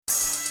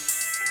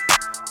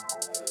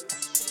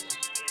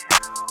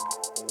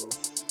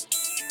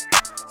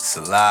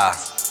Salah,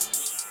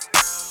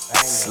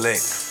 Banga. Slick,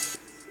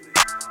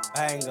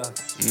 Banga.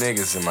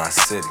 niggas in my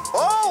city.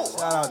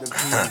 Shout out to P,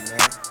 man.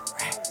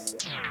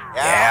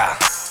 Yeah,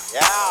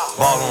 Yeah,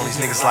 ball on these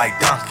niggas like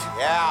Duncan.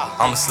 yeah.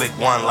 I'm a slick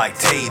one like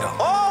Tatum.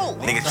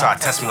 Nigga try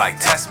to test me like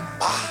test me.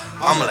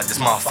 I'ma let this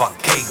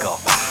motherfucking K go.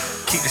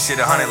 Keep this shit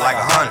 100 like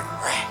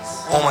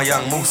 100. On my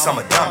young moose, I'm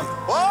a dummy.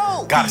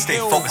 Gotta stay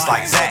focused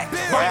like Zach.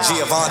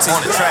 Giovanni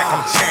on the track,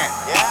 I'm a champ.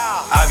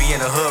 I be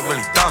in the hood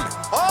really thumbing.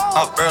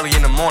 Up early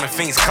in the morning,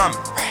 fiends coming.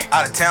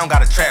 Out of town,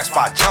 got a trap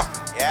spot jumping.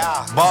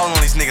 Ballin'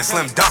 on these niggas,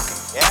 slim dunking.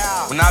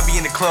 When I be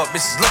in the club,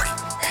 bitches looking.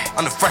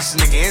 I'm the freshest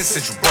nigga in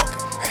Central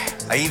Booking.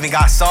 I even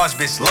got Sarge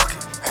bitch looking.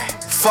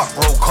 Fuck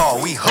roll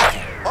call, we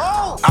hooking.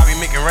 I be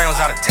making rounds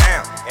out of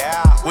town.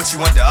 What you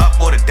want, the up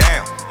or the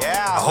down?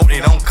 I hope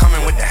they don't come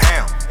in with the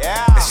hound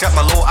and shut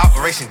my little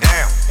operation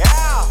down.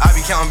 I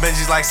be counting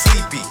Benjis like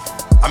Sleepy.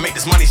 I make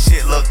this money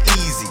shit look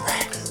easy.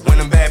 When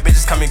them bad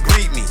bitches come and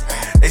greet me,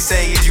 they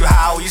say, is you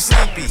high or you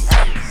sleepy?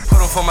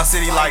 Put them for my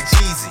city like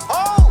Jeezy.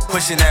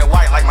 Pushing that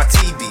white like my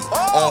TB.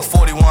 On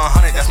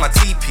 4100, that's my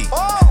TP.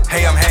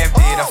 Hey, I'm half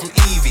dead, I'm from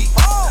Evie.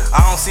 I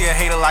don't see a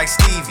hater like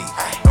Stevie.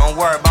 Don't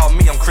worry about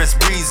me, I'm Chris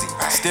Breezy.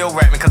 Still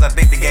rapping cause I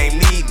think the game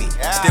need me.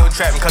 Still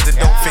trapping cause the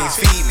dope fiends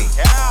feed me.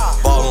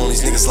 Ball on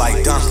these niggas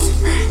like Duncan.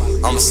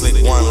 I'm a slick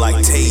one like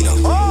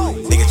Tatum.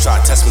 Nigga try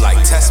to test me like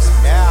test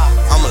me.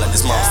 I'ma let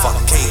this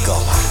motherfucking K go.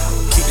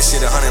 Keep this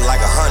shit 100 like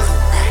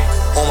 100.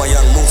 On my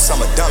young moose, I'm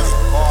a dummy.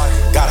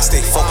 Gotta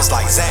stay focused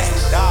like Zach.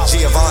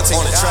 Giovanni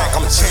on the track,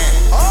 I'm a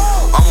champ.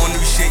 I'm on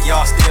new shit,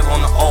 y'all still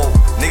on the old.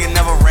 Nigga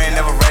never ran,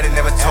 never read it,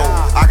 never told.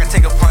 I can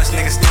take a punch,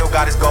 nigga still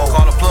got his goal.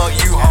 Call the plug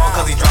you hard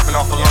cause he dropping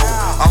off a load.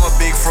 I'm a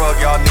big frog,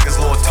 y'all niggas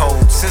little toad.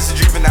 Since the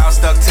juvenile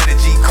stuck to the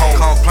G code.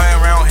 Come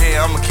playing around here,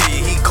 I'ma kill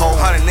you, he cold.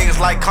 100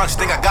 niggas like country,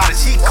 think I got a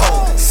cheat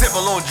code. Sip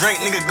a little drink,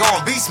 nigga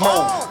going beast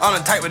mode. I'm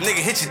the type of nigga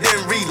hit you, then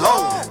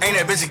reload. Ain't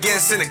that bitch again,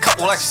 send a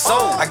couple like your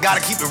soul. I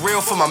gotta keep it real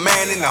for my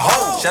man in the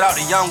hole. Shout out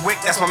to Young Wick,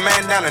 that's my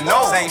man down the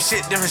nose. Same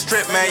shit, different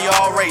strip, man, you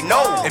already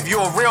know. If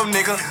you a real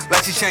nigga,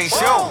 let you change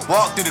show.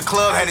 Walk through the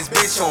club, had this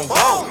bitch on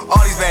go.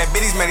 All these bad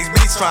bitties, man, these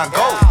bitches tryna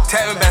go.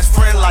 Tapping best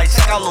friend like,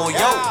 check out Lil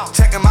Yo.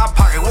 Checking my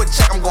pocket, what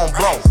check I'm gon'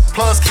 blow.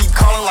 Plus keep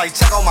calling like,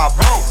 check out my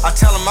bro. I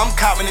tell him I'm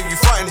copping if you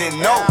frontin',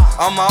 then no.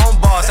 I'm my own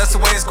boss, that's the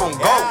way it's gon'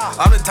 go.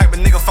 I'm the type of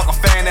nigga fuck a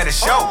fan at a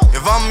show.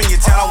 If I'm in your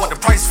town, I want the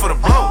price for the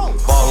blow.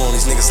 Ball on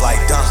these niggas like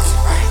Duncan.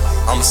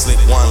 I'ma slip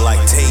one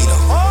like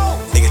Tatum.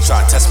 Nigga try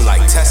to test me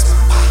like test me.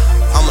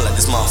 I'ma let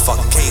this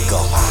motherfucking K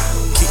go.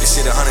 Keep this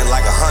shit 100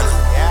 like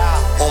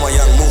 100. On my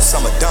young moose,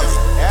 I'm a dummy.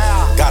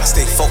 Gotta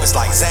stay focused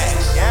like Zach.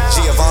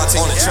 Giovanni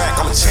on the track,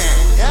 I'm a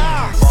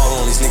champ.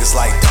 Ball on these niggas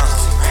like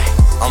Duncan.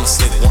 I'ma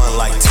slip one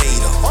like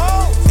Tatum.